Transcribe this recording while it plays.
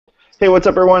Hey, what's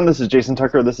up, everyone? This is Jason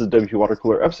Tucker. This is WP Water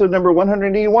Cooler episode number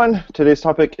 181. Today's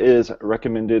topic is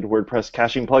recommended WordPress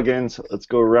caching plugins. Let's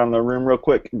go around the room real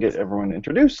quick and get everyone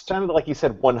introduced. Sounded like you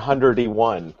said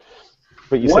 181,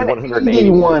 but you said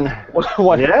 181.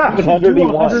 181. Yeah,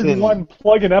 101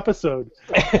 plugin episode.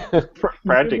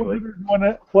 Practically.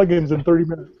 101 plugins in 30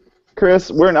 minutes. Chris,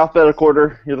 we're in alphabetical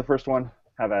order. You're the first one.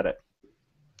 Have at it.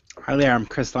 Hi there, I'm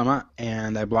Chris Lema,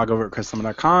 and I blog over at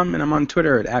chrislema.com, and I'm on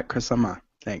Twitter at @chrislema.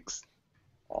 Thanks.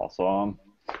 Awesome.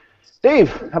 Dave,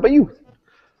 how about you?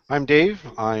 I'm Dave.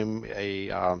 I'm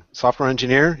a software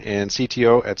engineer and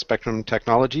CTO at Spectrum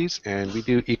Technologies, and we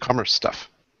do e-commerce stuff.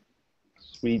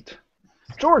 Sweet.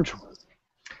 George.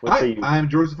 What say Hi, you? I'm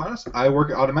George Zafanis. I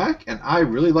work at Automatic, and I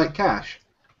really like cash.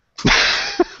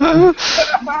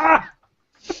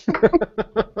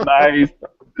 Nice.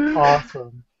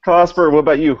 Awesome. Cosper, what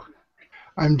about you?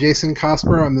 I'm Jason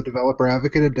Cosper. I'm the developer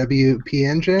advocate at WP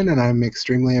Engine, and I'm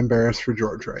extremely embarrassed for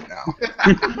George right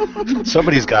now.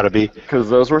 Somebody's got to be. Because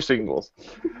those were singles.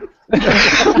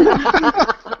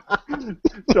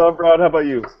 John Brown, how about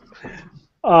you?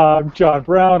 I'm John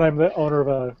Brown. I'm the owner of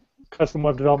a custom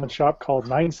web development shop called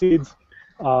Nine Seeds.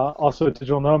 Also a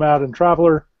digital nomad and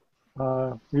traveler.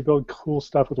 We build cool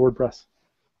stuff with WordPress.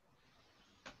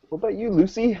 What about you,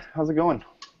 Lucy? How's it going?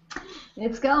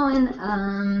 It's going.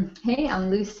 Hey, I'm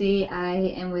Lucy. I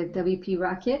am with WP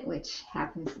Rocket, which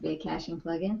happens to be a caching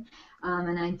plugin,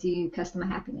 and I do customer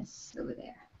happiness over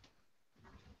there.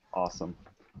 Awesome.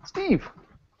 Steve.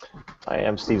 I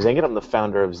am Steve Zengin. I'm the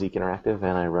founder of Zeek Interactive,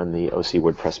 and I run the OC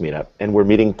WordPress meetup. And we're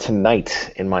meeting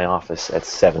tonight in my office at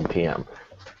 7 p.m.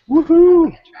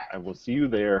 Woohoo! I will see you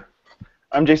there.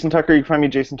 I'm Jason Tucker. You can find me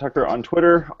Jason Tucker on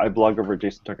Twitter. I blog over at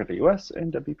jasontucker.us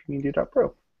and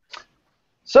wpmedia.pro.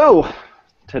 So,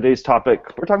 today's topic,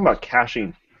 we're talking about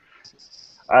caching.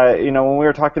 When we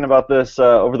were talking about this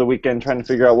over the weekend, trying to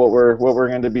figure out what we're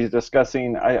going to be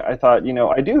discussing, I thought,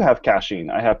 I do have caching.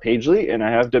 I have Pagely and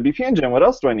I have WP Engine. What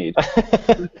else do I need?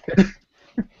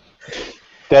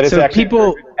 That is So actually people-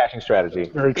 a very good caching strategy.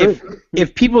 Very true.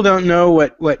 If people don't know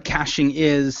what caching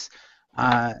is,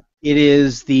 it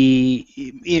is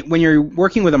when you're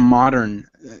working with a modern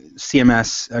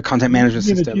CMS content management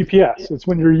Using system. a GPS. It's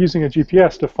when you're using a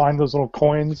GPS to find those little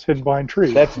coins hidden behind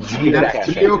trees. That's That's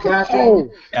geocaching.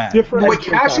 geocaching. Yeah. Different. What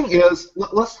caching is,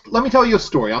 let me tell you a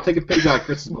story. I'll take a page out of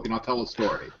Chris's book and I'll tell a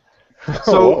story.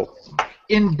 So,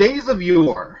 in days of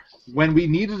yore, when we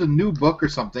needed a new book or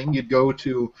something, you'd go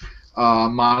to a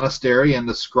monastery and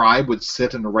the scribe would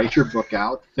sit and write your book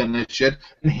out, finish it,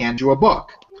 and hand you a book.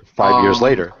 5 years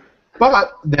later.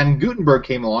 But then Gutenberg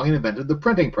came along and invented the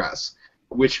printing press,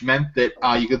 which meant that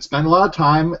you could spend a lot of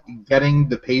time getting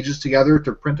the pages together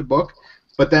to print a book,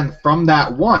 but then from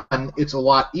that one, it's a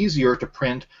lot easier to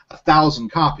print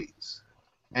 1,000 copies.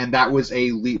 And that was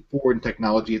a leap forward in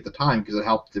technology at the time because it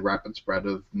helped the rapid spread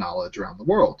of knowledge around the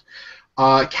world.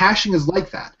 Caching is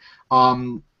like that.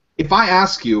 If I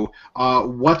ask you,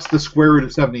 what's the square root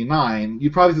of 79,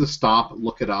 you'd probably have to stop,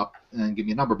 look it up, and then give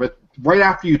me a number. But right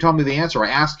after you tell me the answer, I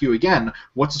ask you again,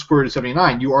 what's the square root of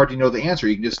 79? You already know the answer.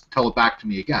 You can just tell it back to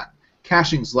me again.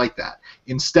 Caching's like that.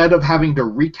 Instead of having to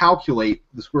recalculate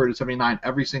the square root of 79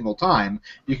 every single time,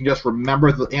 you can just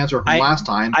remember the answer from last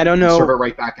time I don't and know. serve it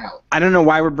right back out. I don't know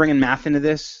why we're bringing math into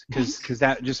this, because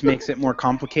that just makes it more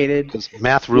complicated. Because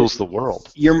math rules the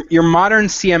world. Your modern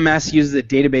CMS uses a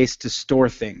database to store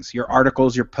things, your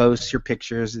articles, your posts, your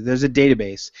pictures. There's a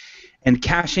database. And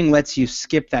caching lets you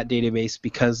skip that database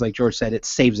because, like George said, it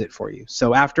saves it for you.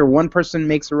 So after one person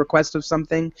makes a request of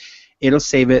something, it'll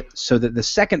save it so that the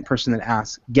second person that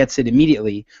asks gets it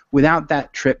immediately without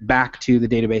that trip back to the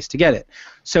database to get it.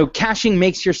 So caching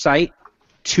makes your site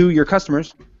to your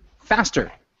customers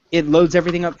faster. It loads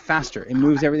everything up faster. It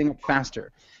moves everything up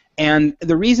faster. And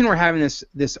the reason we're having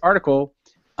this article,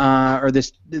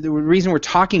 the reason we're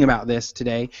talking about this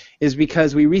today is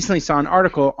because we recently saw an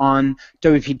article on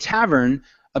WP Tavern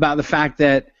about the fact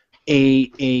that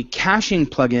a caching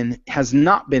plugin has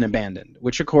not been abandoned,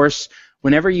 which of course,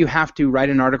 whenever you have to write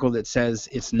an article that says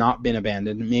it's not been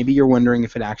abandoned, maybe you're wondering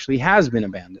if it actually has been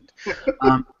abandoned.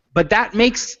 But that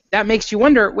makes you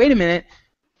wonder, wait a minute,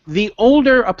 the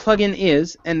older a plugin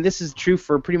is, and this is true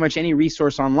for pretty much any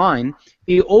resource online,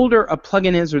 the older a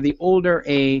plugin is or the older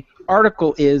a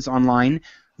article is online,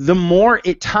 the more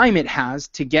time it has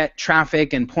to get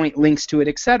traffic and point links to it,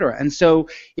 etc. And so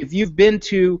if you've been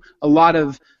to a lot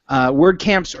of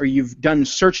WordCamps or you've done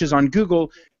searches on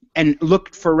Google and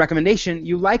looked for a recommendation,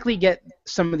 you likely get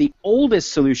some of the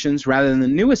oldest solutions rather than the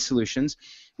newest solutions,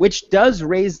 which does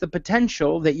raise the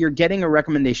potential that you're getting a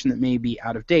recommendation that may be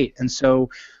out of date. And so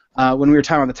when we were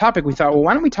talking about the topic, we thought, well,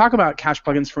 why don't we talk about cache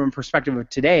plugins from a perspective of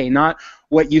today, not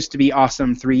what used to be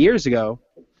awesome 3 years ago,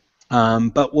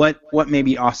 but what may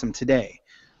be awesome today.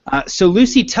 So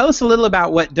Lucy, tell us a little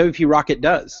about what WP Rocket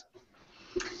does.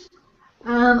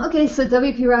 Okay, so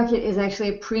WP Rocket is actually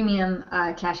a premium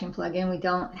caching plugin. We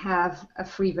don't have a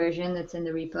free version that's in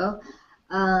the repo,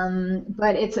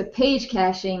 but it's a page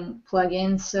caching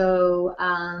plugin. So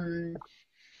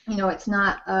it's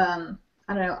not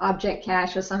I don't know, object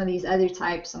cache or some of these other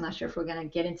types. I'm not sure if we're going to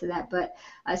get into that, but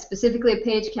specifically a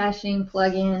page caching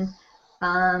plugin.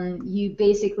 You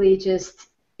basically just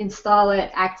install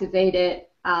it, activate it.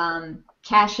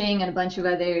 Caching and a bunch of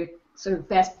other sort of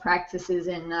best practices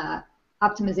in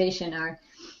optimization are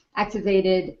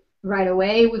activated right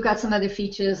away. We've got some other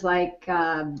features like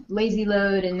lazy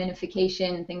load and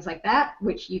minification and things like that,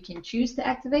 which you can choose to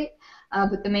activate.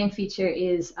 But the main feature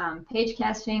is page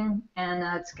caching, and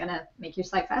it's going to make your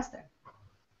site faster.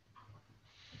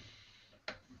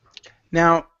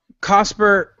 Now,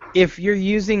 Cosper, if you're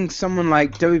using someone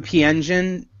like WP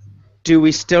Engine, do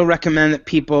we still recommend that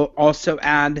people also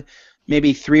add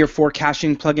maybe 3 or 4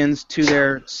 caching plugins to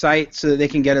their site so that they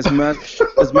can get as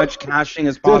much caching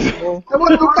as possible? I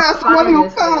want to go fast. I want to go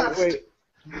fast. Wait.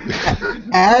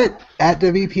 At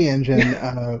WP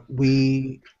Engine,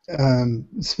 we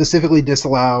specifically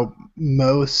disallow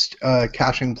most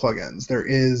caching plugins. There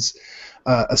is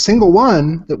a single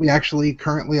one that we actually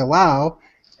currently allow,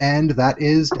 and that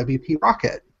is WP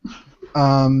Rocket.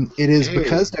 It is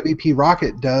because WP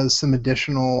Rocket does some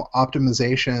additional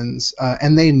optimizations,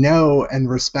 and they know and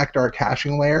respect our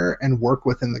caching layer and work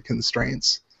within the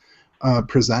constraints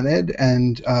presented,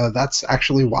 and that's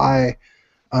actually why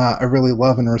I really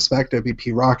love and respect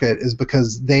WP Rocket, is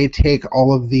because they take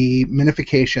all of the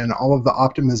minification, all of the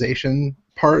optimization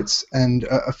parts, and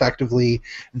effectively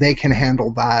they can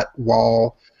handle that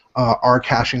while our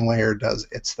caching layer does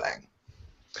its thing.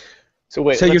 So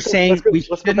wait. So you're saying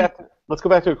let's go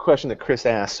back to a question that Chris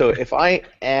asked. So if I'm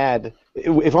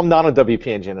not on WP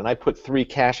Engine and I put 3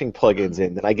 caching plugins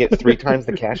in, then I get 3 times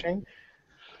the caching?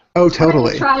 Oh,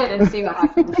 totally. Try it and see what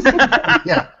happens.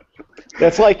 Yeah.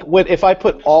 That's like if I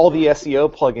put all the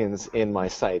SEO plugins in my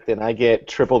site, then I get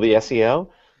triple the SEO?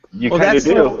 You kind of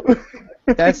do.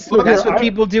 That's what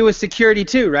people do with security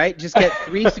too, right? Just get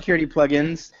 3 security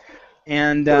plugins.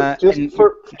 And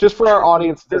just for our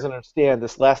audience that doesn't understand,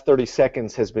 this last 30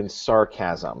 seconds has been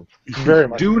sarcasm. Very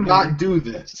much. Do not do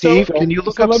this. Steve, can you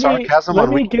look up sarcasm on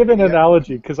Let me give an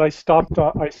analogy, because I stomped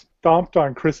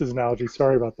on Chris's analogy.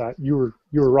 Sorry about that. You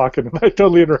were rocking, and I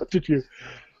totally interrupted you.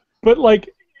 But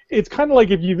it's kind of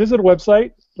like if you visit a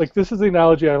website. Like, this is the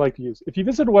analogy I like to use. If you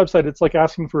visit a website, it's like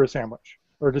asking for a sandwich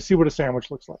or to see what a sandwich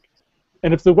looks like.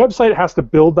 And if the website has to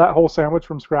build that whole sandwich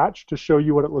from scratch to show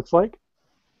you what it looks like,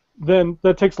 then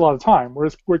that takes a lot of time.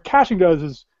 Whereas what caching does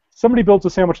is somebody builds a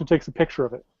sandwich and takes a picture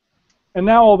of it. And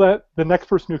now the next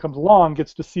person who comes along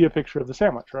gets to see a picture of the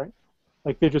sandwich, right?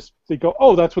 Like they go,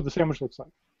 oh, that's what the sandwich looks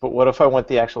like. But what if I want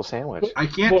the actual sandwich? I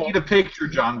can't eat a picture,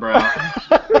 John Brown.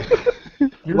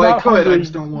 You're Well, I not could, hungry, I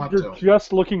just don't want you're to.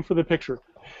 just looking for the picture.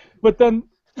 But then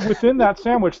within that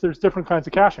sandwich, there's different kinds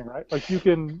of caching, right? Like you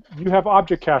have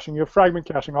object caching, you have fragment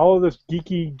caching, all of this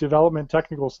geeky development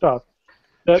technical stuff.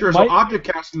 Sure, so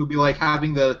object caching would be like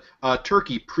having the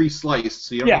turkey pre-sliced,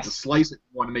 so you don't have to slice it if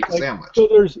you want to make a sandwich. So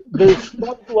there's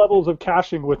sub-levels of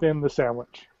caching within the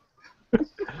sandwich.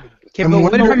 Okay, but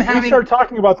what if I'm having... We start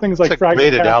talking about things like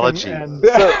fragment caching and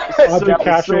object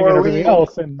caching and everything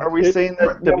else. And are we saying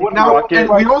that WP now, Rocket and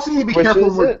we also need to be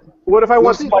careful. What if I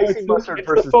want spicy mustard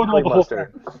versus honey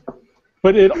mustard?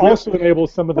 But it also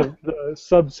enables some of the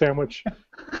sub-sandwich.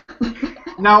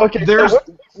 Now, Okay, there's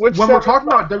which when we're talking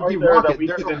about are WP there that Rocket, we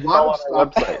there's can a lot install on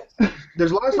of our stuff. website?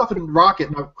 There's a lot of stuff in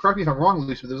Rocket. Now, correct me if I'm wrong,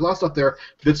 Lisa. There's a lot of stuff there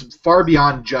that's far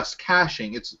beyond just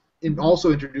caching. It's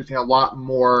also introducing a lot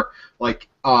more like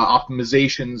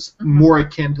optimizations, more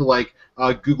akin to like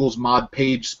Google's mod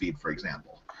page speed, for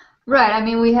example. Right. I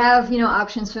mean, we have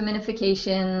options for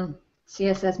minification,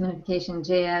 CSS minification,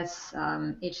 JS,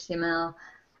 HTML.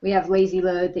 We have lazy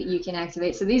load that you can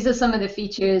activate. So these are some of the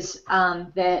features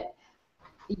that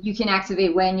you can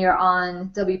activate when you're on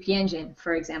WP Engine,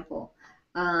 for example.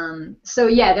 So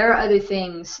yeah, there are other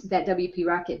things that WP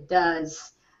Rocket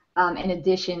does in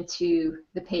addition to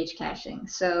the page caching.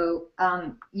 So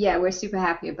yeah, we're super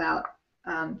happy about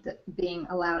being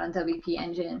allowed on WP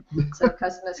Engine, so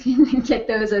customers can get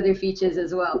those other features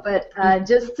as well. But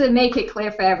just to make it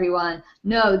clear for everyone,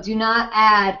 no, do not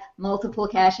add multiple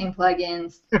caching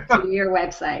plugins to your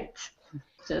website.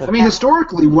 I mean,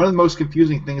 historically, one of the most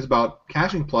confusing things about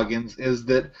caching plugins is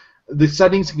that the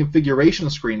settings and configuration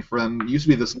screen for them used to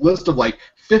be this list of like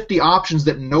 50 options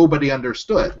that nobody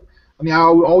understood. I mean, I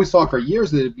always thought for years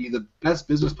that it'd be the best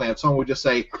business plan if someone would just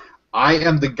say, I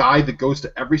am the guy that goes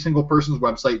to every single person's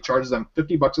website, charges them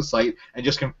 $50 a site, and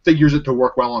just configures it to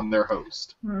work well on their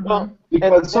host. Mm-hmm. Well,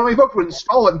 because so many folks would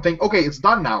install it and think, okay, it's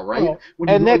done now, right? Well, when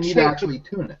you really need to actually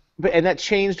tune it. And that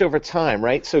changed over time,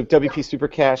 right? So WP Super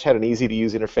Cache had an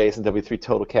easy-to-use interface, and W3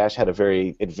 Total Cache had a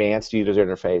very advanced user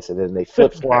interface, and then they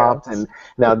flip-flopped, and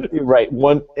now, right?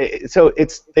 So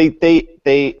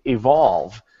they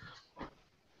evolve,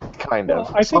 kind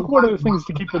of. I think one of the things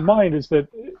to keep in mind is that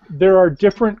there are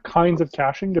different kinds of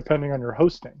caching depending on your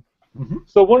hosting. Mm-hmm.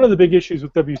 So one of the big issues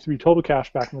with W3 Total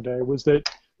Cache back in the day was that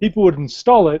people would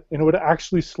install it, and it would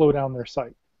actually slow down their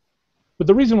site. But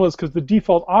the reason was because the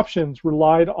default options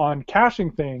relied on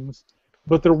caching things,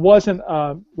 but there wasn't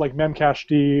like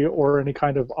memcached or any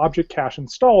kind of object cache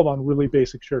installed on really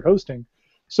basic shared hosting.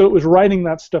 So it was writing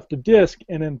that stuff to disk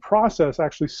and in process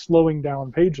actually slowing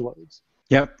down page loads.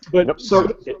 Yep. But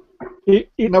so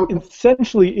it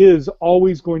essentially is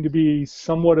always going to be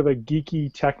somewhat of a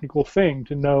geeky technical thing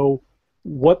to know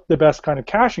what the best kind of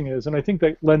caching is, and I think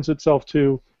that lends itself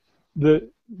to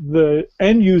the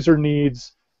end user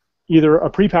needs either a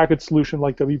prepackaged solution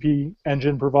like WP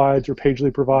Engine provides or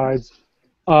Pagely provides,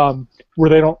 where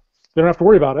they don't have to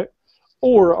worry about it,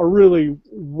 or a really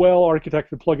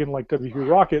well-architected plugin like WP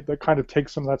Rocket that kind of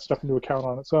takes some of that stuff into account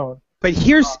on its own. But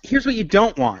here's what you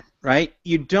don't want, right?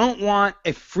 You don't want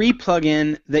a free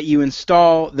plugin that you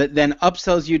install that then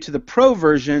upsells you to the pro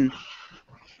version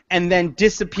and then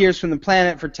disappears from the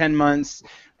planet for 10 months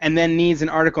and then needs an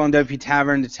article on WP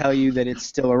Tavern to tell you that it's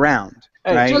still around.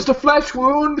 Right? Just a flesh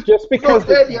wound. Just because. Not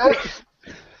dead yet.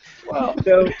 Well,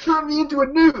 turn me into a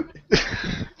newt.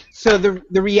 So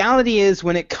the reality is,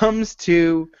 when it comes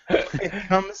to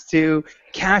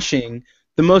caching,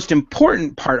 the most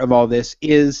important part of all this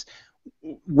is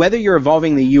whether you're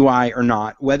evolving the UI or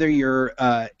not, whether you're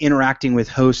interacting with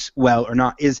hosts well or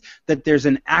not, is that there's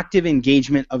an active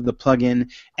engagement of the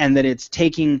plugin and that it's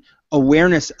taking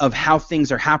awareness of how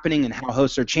things are happening and how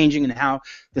hosts are changing and how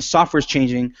the software is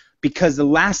changing, because the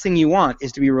last thing you want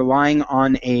is to be relying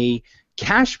on a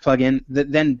cache plugin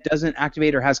that then doesn't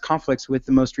activate or has conflicts with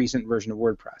the most recent version of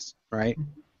WordPress, right?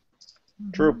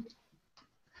 True.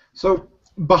 So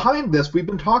behind this, we've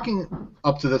been talking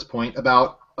up to this point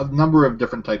about a number of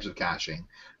different types of caching,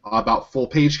 about full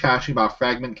page caching, about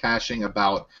fragment caching,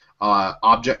 about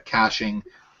object caching.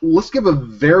 Let's give a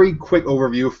very quick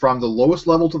overview from the lowest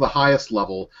level to the highest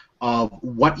level of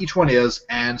what each one is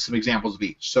and some examples of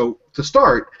each. So to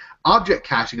start, object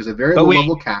caching is a very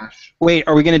low-level cache. Wait,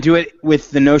 are we going to do it with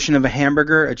the notion of a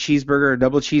hamburger, a cheeseburger, a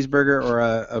double cheeseburger, or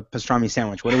a pastrami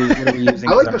sandwich? What are we using?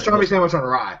 I like pastrami sandwich on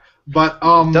rye, but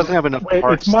it doesn't have enough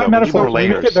parts. It's my metaphor. We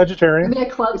make it vegetarian. Give me a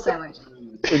club sandwich.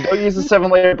 Don't use a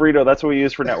 7-layer burrito. That's what we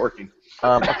use for networking.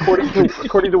 According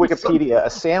to Wikipedia, a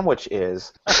sandwich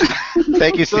is.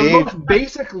 Thank you, So Steve. the most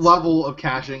basic level of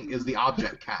caching is the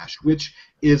object cache, which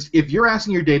is if you're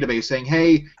asking your database saying,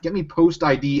 hey, get me post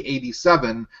ID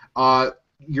 87,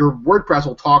 your WordPress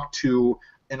will talk to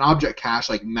an object cache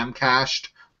like memcached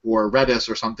or Redis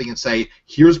or something and say,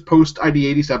 here's post ID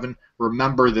 87,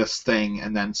 remember this thing,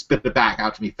 and then spit it back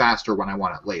out to me faster when I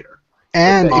want it later.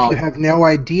 And if you have no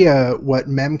idea what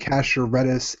memcache or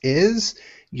Redis is,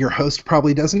 your host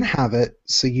probably doesn't have it,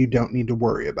 so you don't need to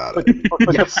worry about it.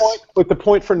 But the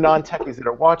point for non-techies that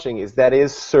are watching is that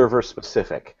is server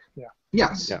specific. Yeah.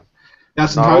 Yes. Yeah.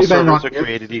 That's Not all entirely servers are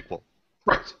created equal.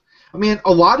 Right. I mean,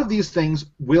 a lot of these things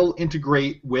will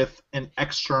integrate with an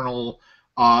external,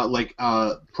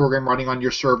 program running on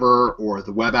your server, or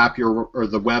the web app or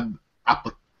the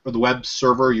web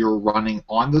server you're running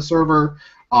on the server,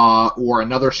 or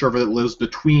another server that lives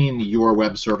between your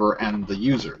web server and the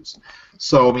users.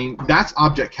 So, I mean, that's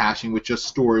object caching, which just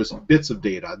stores bits of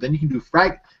data. Then you can do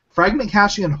fragment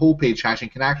caching, and whole page caching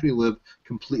can actually live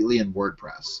completely in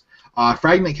WordPress.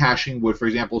 Fragment caching would, for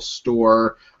example,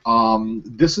 store,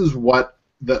 this is what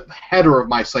the header of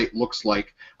my site looks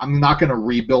like. I'm not going to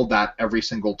rebuild that every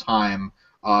single time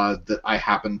that I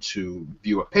happen to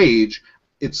view a page.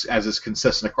 It's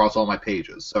consistent across all my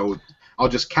pages. So I'll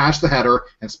just cache the header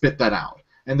and spit that out.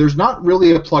 And there's not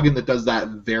really a plugin that does that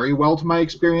very well to my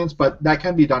experience, but that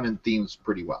can be done in themes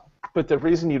pretty well. But the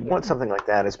reason you'd want something like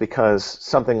that is because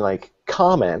something like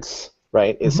comments,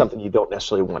 right, is something you don't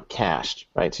necessarily want cached,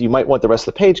 right? So you might want the rest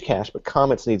of the page cached, but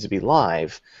comments needs to be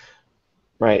live,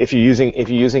 right? If you're using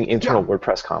internal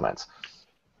WordPress comments.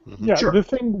 Yeah, Sure. The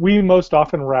thing we most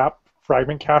often wrap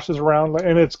fragment caches around,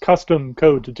 and it's custom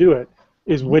code to do it,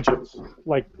 is widgets.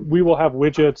 Like, we will have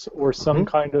widgets or some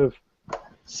kind of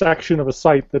section of a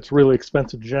site that's really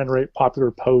expensive to generate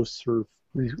popular posts or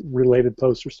related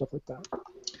posts or stuff like that.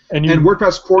 And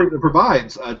WordPress core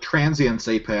provides a transients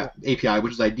API,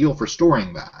 which is ideal for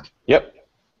storing that. Yep.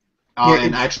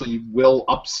 And actually will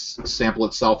upsample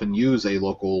itself and use a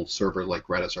local server like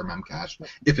Redis or Memcache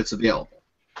if it's available.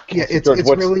 Yeah, it's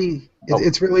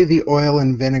really the oil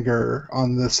and vinegar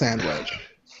on the sandwich.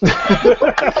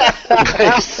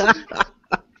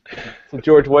 So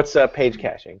George, what's page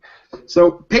caching?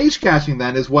 So page caching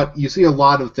then is what you see a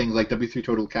lot of things like W3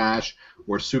 Total Cache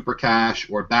or Super Cache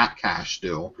or Bat Cache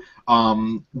do,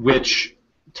 which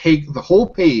take the whole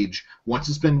page once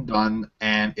it's been done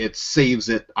and it saves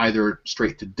it either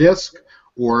straight to disk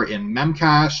or in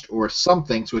Memcached or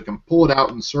something so it can pull it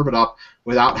out and serve it up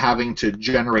without having to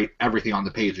generate everything on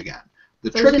the page again. The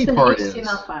tricky part is...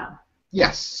 HTML file.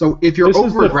 Yes, so if you're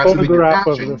over-aggressive in your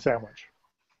caching...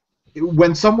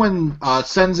 When someone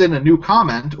sends in a new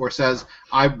comment or says,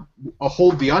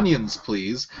 hold the onions,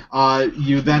 please,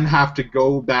 you then have to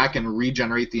go back and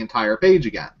regenerate the entire page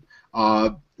again,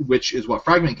 which is what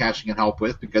fragment caching can help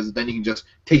with, because then you can just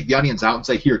take the onions out and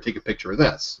say, here, take a picture of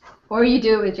this. Or you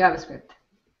do it with JavaScript.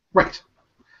 Right.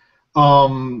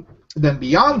 Then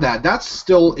beyond that, that's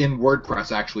still in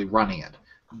WordPress actually running it.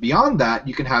 Beyond that,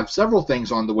 you can have several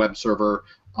things on the web server,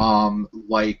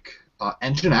 like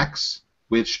Nginx,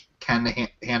 which can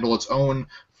handle its own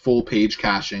full page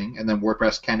caching, and then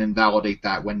WordPress can invalidate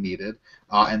that when needed.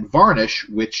 And Varnish,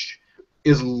 which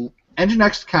is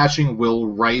Nginx caching will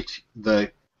write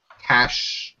the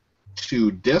cache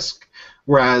to disk,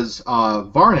 whereas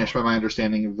Varnish, by my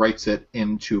understanding, writes it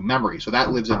into memory. So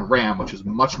that lives in RAM, which is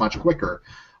much, much quicker.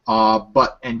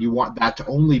 And you want that to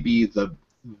only be the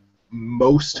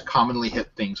most commonly hit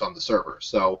things on the server.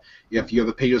 So if you have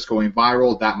a page that's going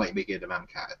viral, that might make it into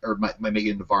Memcache, or might make it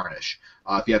into Varnish.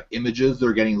 If you have images that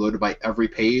are getting loaded by every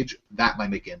page, that might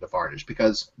make it into Varnish,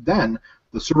 because then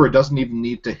the server doesn't even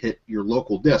need to hit your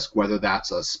local disk, whether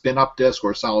that's a spin-up disk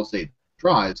or solid-state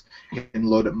drives. You can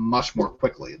load it much more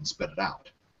quickly and spit it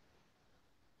out.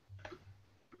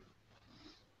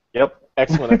 Yep,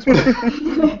 excellent.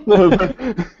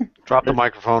 Drop the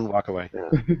microphone, walk away. Yeah.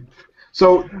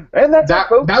 So and that's that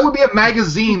would be a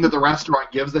magazine that the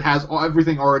restaurant gives that has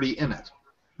everything already in it.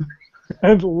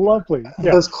 And lovely.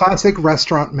 Yeah. Those classic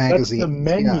restaurant magazines. That's the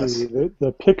menu, yes.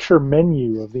 the picture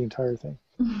menu of the entire thing.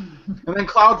 And then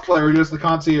Cloudflare is the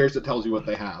concierge that tells you what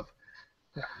they have.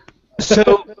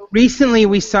 So recently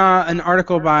we saw an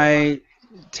article by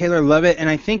Taylor Lovett, and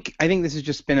I think this has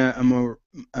just been a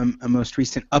most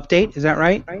recent update. Is that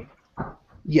right?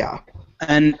 Yeah.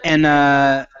 And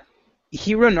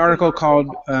he wrote an article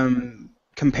called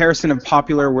Comparison of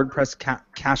Popular WordPress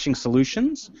Caching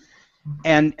Solutions,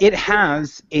 and it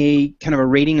has a kind of a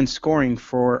rating and scoring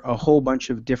for a whole bunch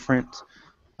of different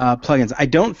plugins. I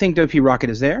don't think WP Rocket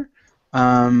is there.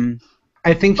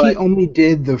 I think he only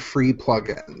did the free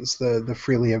plugins, the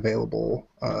freely available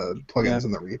plugins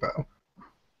in the repo.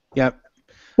 Yep.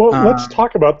 Well, let's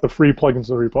talk about the free plugins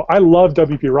in the repo. I love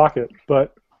WP Rocket,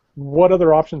 but what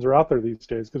other options are out there these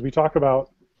days? Because we talk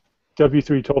about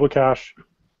W3 Total Cache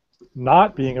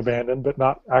not being abandoned, but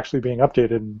not actually being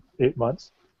updated in 8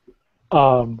 months.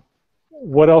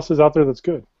 What else is out there that's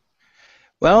good?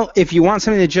 Well, if you want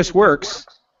something that just works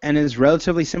and is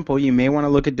relatively simple, you may want to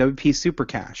look at WP Super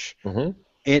Cache. Mm-hmm.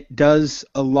 It does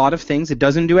a lot of things. It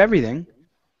doesn't do everything,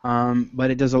 but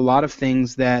it does a lot of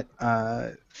things that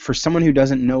for someone who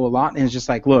doesn't know a lot and is just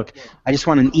like, look, I just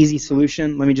want an easy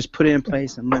solution. Let me just put it in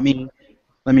place and let me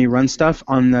run stuff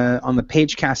on the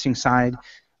page casting side.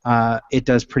 It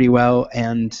does pretty well,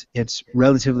 and it's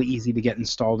relatively easy to get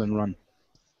installed and run.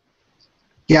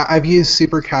 Yeah, I've used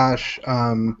Super Cache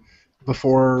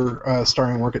before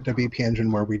starting work at WP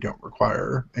Engine, where we don't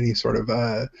require any sort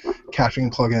of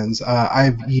caching plugins.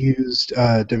 I've used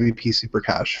WP Super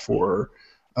Cache for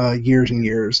years and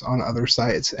years on other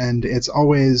sites, and it's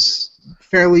always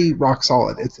fairly rock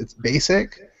solid. It's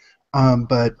basic,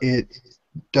 but it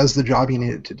does the job you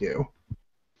need it to do.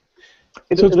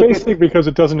 So it's basic because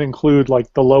it doesn't include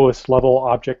like the lowest level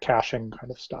object caching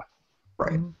kind of stuff.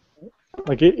 Right.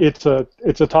 Like it's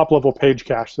a top level page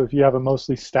cache. So if you have a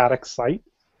mostly static site,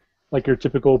 like your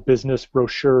typical business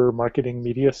brochure marketing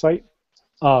media site,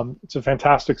 it's a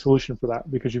fantastic solution for that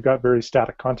because you've got very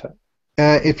static content.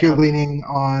 If you're leaning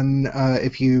on,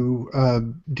 if you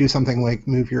do something like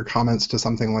move your comments to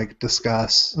something like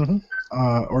discuss,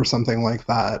 or something like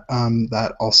that,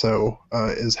 that also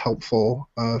is helpful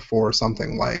for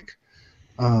something like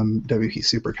WP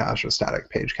Super Cache, a static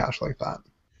page cache like that.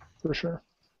 For sure.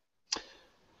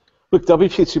 Look,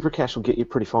 WP Super Cache will get you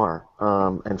pretty far,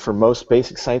 and for most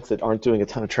basic sites that aren't doing a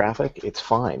ton of traffic, it's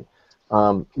fine.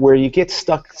 Where you get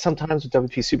stuck sometimes with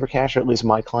WP Supercache, or at least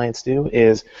my clients do,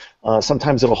 is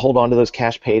sometimes it'll hold on to those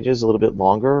cache pages a little bit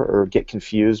longer or get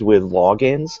confused with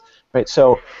logins. Right?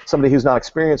 So somebody who's not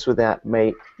experienced with that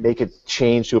may make a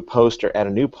change to a post or add a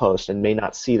new post and may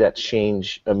not see that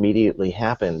change immediately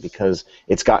happen because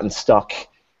it's gotten stuck,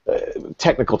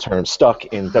 technical terms, stuck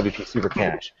in WP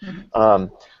Supercache.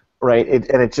 Right,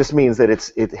 and it just means that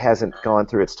it hasn't gone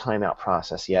through its timeout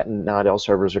process yet, and not all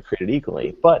servers are created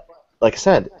equally. But like I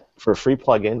said, for a free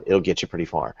plugin, it'll get you pretty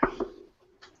far.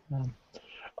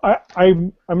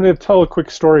 I'm going to tell a quick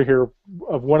story here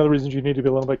of one of the reasons you need to be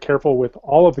a little bit careful with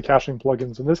all of the caching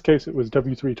plugins. In this case, it was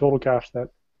W3 Total Cache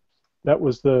that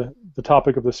was the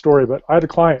topic of the story. But I had a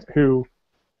client who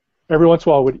every once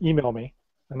in a while would email me,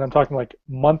 and I'm talking like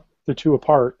a month or two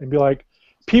apart, and be like,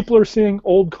 people are seeing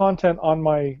old content on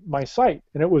my site,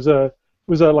 and it was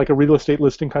like a real estate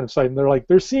listing kind of site, and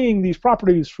they're seeing these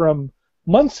properties from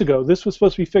months ago. This was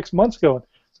supposed to be fixed months ago, and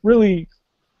really,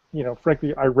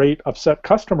 frankly, irate, upset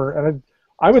customer, and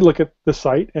I would look at the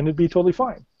site and it'd be totally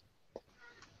fine.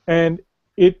 And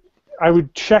I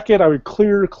would check it, I would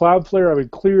clear Cloudflare, I would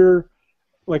clear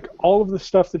like all of the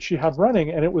stuff that she had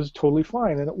running, and it was totally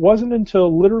fine. And it wasn't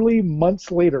until literally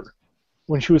months later,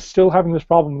 when she was still having this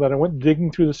problem, that I went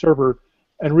digging through the server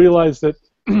and realized that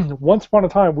once upon a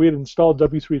time we had installed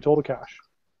W3 Total Cache.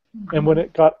 And when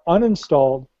it got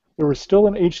uninstalled, there was still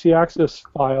an htaccess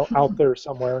file out there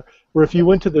somewhere where if you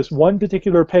went to this one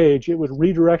particular page, it would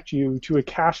redirect you to a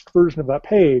cached version of that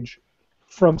page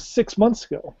from 6 months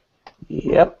ago.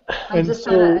 Yep. I just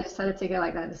had to take it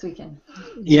like that this weekend.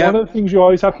 One of the things you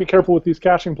always have to be careful with these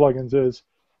caching plugins is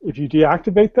if you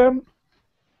deactivate them,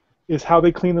 is how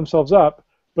they clean themselves up,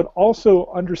 but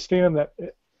also understand that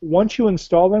once you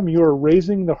install them, you are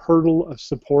raising the hurdle of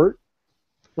support,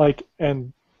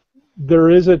 and there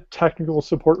is a technical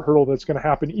support hurdle that's going to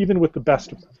happen even with the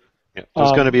best of them. Yeah,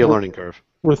 there's going to be a learning curve.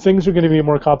 Where things are going to be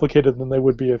more complicated than they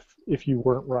would be if you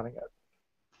weren't running it.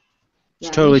 Yeah,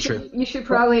 it's totally true. You should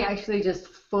probably actually just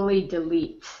fully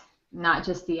delete, not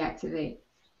just deactivate.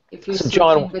 If you're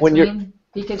John,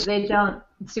 because they don't,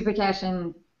 Supercache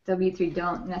and W3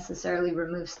 don't necessarily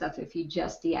remove stuff if you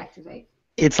just deactivate.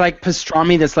 It's like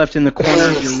pastrami that's left in the corner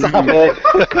of your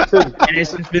room, and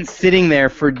it's just been sitting there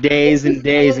for days and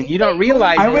days, and you don't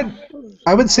realize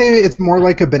I would say it's more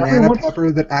like a banana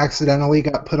pepper that accidentally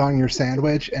got put on your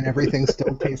sandwich, and everything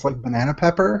still tastes like banana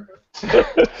pepper.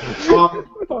 From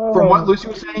what Lucy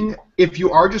was saying, if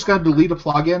you are just going to delete a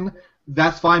plugin,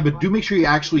 that's fine, but do make sure you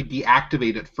actually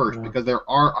deactivate it first, because there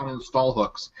are uninstall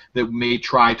hooks that may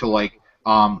try to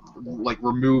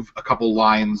remove a couple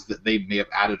lines that they may have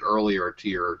added earlier to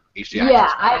your htaccess.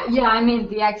 I mean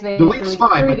deactivate. Delete's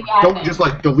fine, but don't just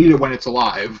delete it when it's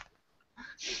alive.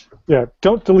 Yeah,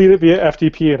 don't delete it via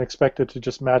FTP and expect it to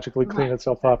just magically clean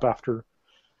itself up after.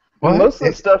 Well, most of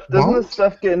the stuff, doesn't this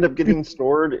stuff end up getting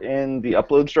stored in the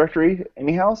uploads directory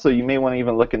anyhow? So you may want to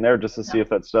even look in there just to see if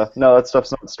that stuff. No, that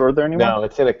stuff's not stored there anymore. No,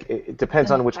 it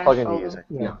depends on which plugin you're using.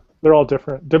 Yeah, they're all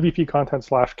different. WP content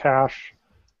 /cache,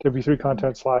 W3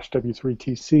 content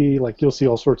 /W3TC. You'll see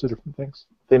all sorts of different things.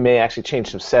 They may actually change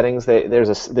some settings.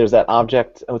 There's that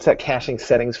object. What's that caching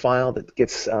settings file that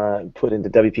gets put into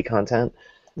WP content?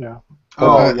 Yeah.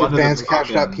 Advanced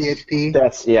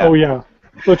cache.php. Oh yeah.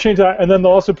 They'll change that, and then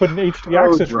they'll also put an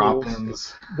htaccess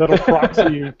rules that'll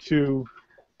proxy you to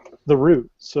the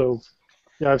root. So,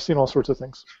 yeah, I've seen all sorts of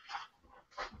things.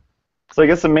 So I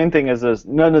guess the main thing is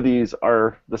none of these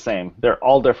are the same. They're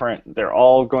all different. They're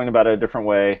all going about it a different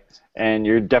way, and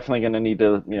you're definitely going to need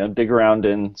to dig around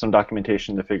in some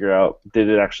documentation to figure out did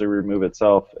it actually remove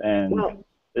itself, and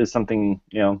is something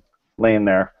laying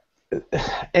there.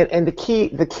 And the key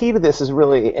to this is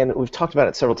really, and we've talked about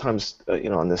it several times,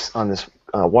 on this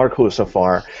water cooler so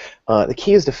far. The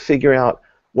key is to figure out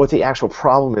what the actual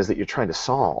problem is that you're trying to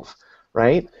solve,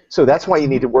 right? So that's why you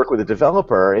need to work with a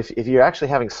developer. If you're actually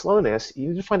having slowness, you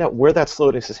need to find out where that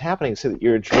slowness is happening so that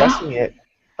you're addressing it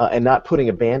and not putting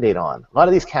a Band-Aid on. A lot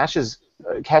of these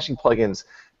caching plugins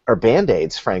are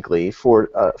Band-Aids, frankly, for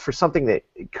something that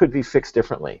could be fixed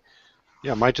differently.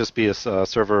 Yeah, it might just be a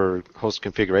server host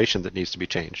configuration that needs to be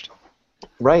changed.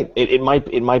 Right. It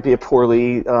might be a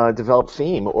poorly developed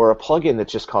theme or a plugin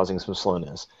that's just causing some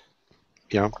slowness.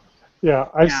 Yeah. Yeah,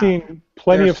 I've seen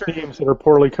plenty of themes that are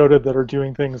poorly coded that are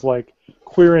doing things like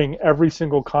querying every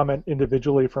single comment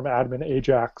individually from admin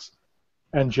Ajax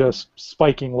and just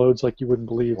spiking loads like you wouldn't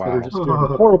believe. That are just doing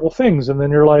horrible things, and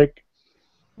then you're like,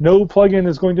 no plugin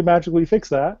is going to magically fix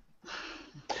that.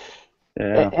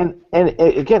 Yeah. And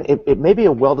again, it may be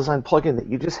a well-designed plugin that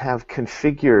you just have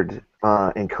configured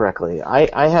incorrectly.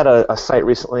 I had a site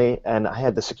recently, and I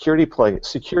had the security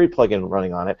plugin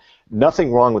running on it.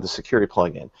 Nothing wrong with the security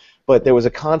plugin, but there was a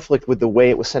conflict with the way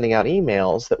it was sending out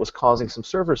emails that was causing some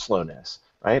server slowness,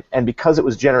 right? And because it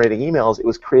was generating emails, it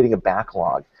was creating a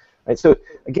backlog, right? So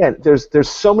again, there's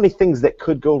so many things that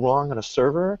could go wrong on a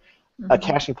server. A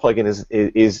caching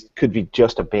plugin could be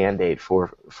just a band-aid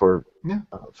for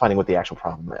finding what the actual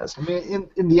problem is. I mean,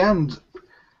 in the end,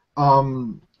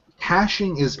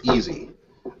 caching is easy.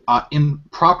 In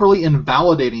properly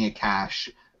invalidating a cache,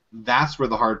 that's where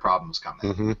the hard problems come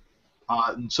in.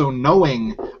 Mm-hmm. So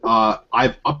knowing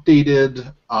I've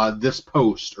updated this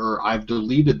post or I've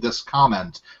deleted this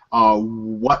comment,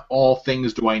 what all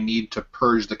things do I need to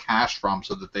purge the cache from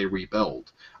so that they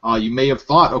rebuild? You may have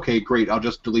thought, okay, great, I'll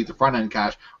just delete the front-end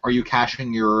cache. Are you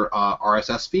caching your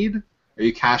RSS feed? Are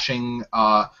you caching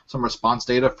some response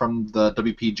data from the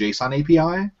WP JSON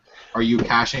API? Are you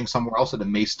caching somewhere else that it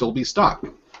may still be stuck?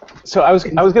 So I was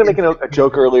going to make a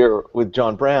joke earlier with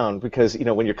John Brown because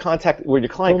when your client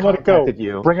contacted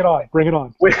you, Bring it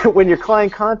on. When your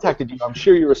client contacted you, I'm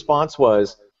sure your response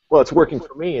was, "Well, it's working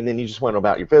for me," and then you just went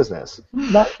about your business.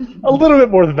 Not a little bit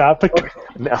more than that, but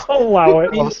No. I'll allow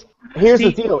it. Here's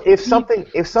the deal: if something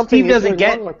doesn't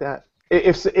get wrong like that,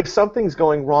 if something's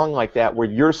going wrong like that, where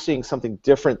you're seeing something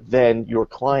different than your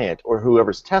client or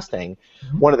whoever's testing,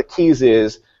 one of the keys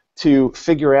is to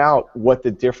figure out what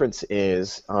the difference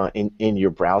is in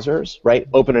your browsers, right?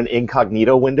 Open an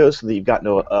incognito window so that you've got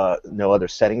no other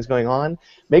settings going on.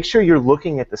 Make sure you're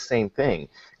looking at the same thing,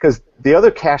 because the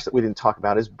other cache that we didn't talk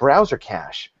about is browser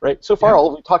cache, right? So far,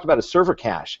 all we talked about is server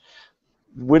cache.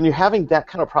 When you're having that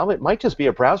kind of problem, it might just be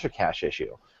a browser cache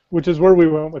issue. Which is where we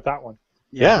went with that one.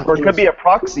 Yeah. Or it could be a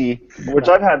proxy, which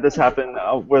I've had this happen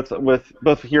with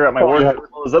both here at my work as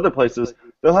well as other places.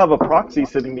 They'll have a proxy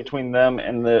sitting between them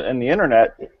and the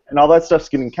internet, and all that stuff's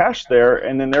getting cached there,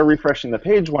 and then they're refreshing the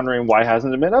page wondering why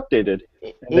hasn't it been updated.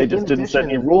 And they just didn't set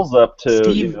any rules up to,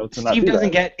 Steve, to not Steve do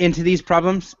doesn't that. get into these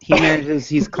problems. He manages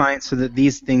his clients so that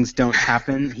these things don't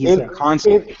happen. He's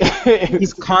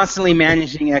constantly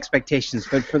managing expectations.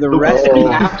 But for the rest of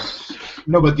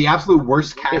but the absolute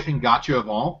worst caching gotcha of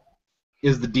all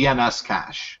is the DNS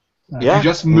cache. Yeah. You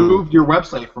just moved your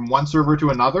website from one server to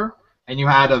another, and you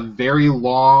had a very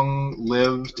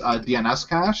long-lived DNS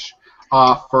cache.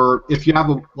 For if you have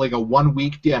a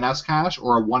 1-week DNS cache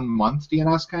or a 1-month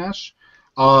DNS cache,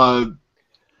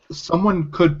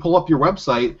 someone could pull up your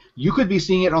website. You could be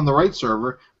seeing it on the right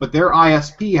server, but their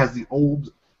ISP has the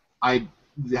old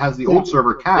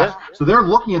server cache, so they're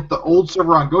looking at the old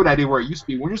server on GoDaddy where it used to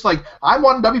be. We're just like, I'm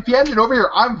on WP Engine over here.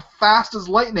 I'm fast as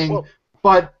lightning,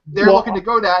 but they're looking to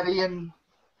GoDaddy and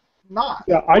not.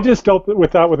 Yeah, I just dealt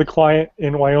with that with a client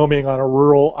in Wyoming on a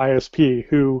rural ISP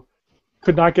who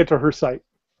could not get to her site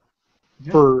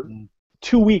for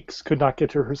 2 weeks. Could not get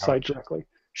to her site directly.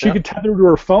 She could tether to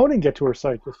her phone and get to her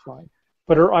site just fine,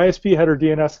 but her ISP had her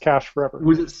DNS cache forever.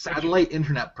 Was it satellite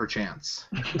internet, perchance?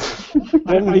 I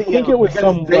think it was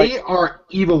some. They are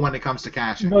evil when it comes to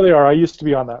caching. No, they are. I used to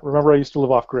be on that. Remember, I used to live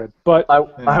off grid, but I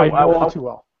know all too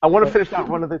well. I want to finish out.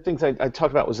 One of the things I talked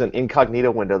about was an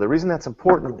incognito window. The reason that's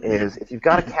important is if you've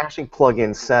got a caching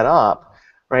plugin set up,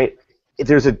 right,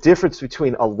 there's a difference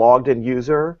between a logged-in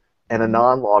user and a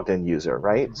non-logged-in user,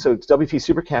 right? So WP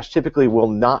Supercache typically will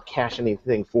not cache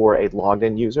anything for a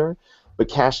logged-in user, but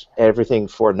cache everything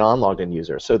for a non-logged-in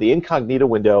user. So the incognito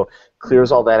window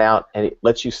clears all that out, and it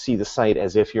lets you see the site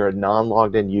as if you're a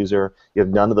non-logged-in user. You have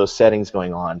none of those settings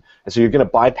going on, and so you're going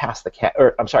to bypass the cache.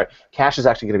 Or I'm sorry, cache is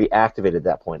actually going to be activated at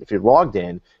that point. If you're logged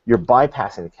in, you're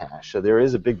bypassing the cache. So there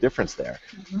is a big difference there.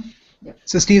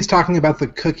 So Steve's talking about the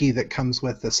cookie that comes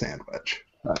with the sandwich.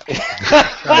 Oh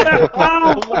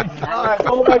my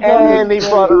God! And he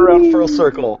brought it around full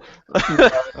circle.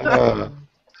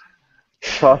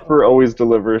 Prosper always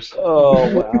delivers.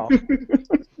 Oh, wow.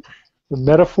 The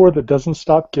metaphor that doesn't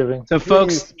stop giving. So,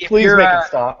 folks, Please make it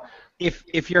stop.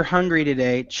 If you're hungry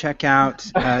today, check out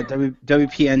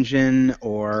WP Engine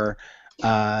or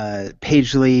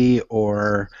Pagely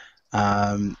or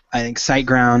I think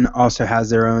SiteGround also has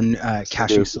their own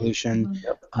caching solution.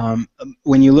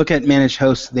 When you look at managed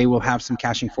hosts, they will have some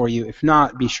caching for you. If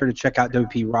not, be sure to check out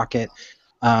WP Rocket,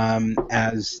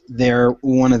 as they're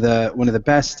one of the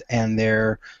best, and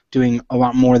they're doing a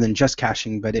lot more than just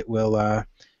caching, but it will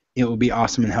be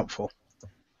awesome and helpful.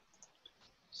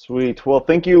 Sweet. Well,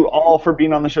 thank you all for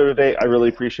being on the show today. I really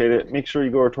appreciate it. Make sure you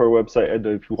go to our website at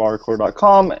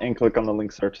wpwatercore.com and click on the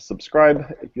links there to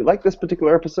subscribe. If you like this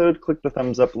particular episode, click the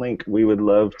thumbs up link. We would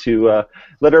love to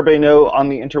let everybody know on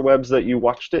the interwebs that you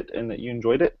watched it and that you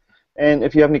enjoyed it. And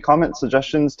if you have any comments,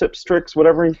 suggestions, tips, tricks,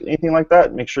 whatever, anything like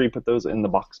that, make sure you put those in the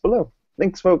box below.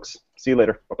 Thanks, folks. See you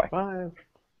later. Bye-bye. Bye.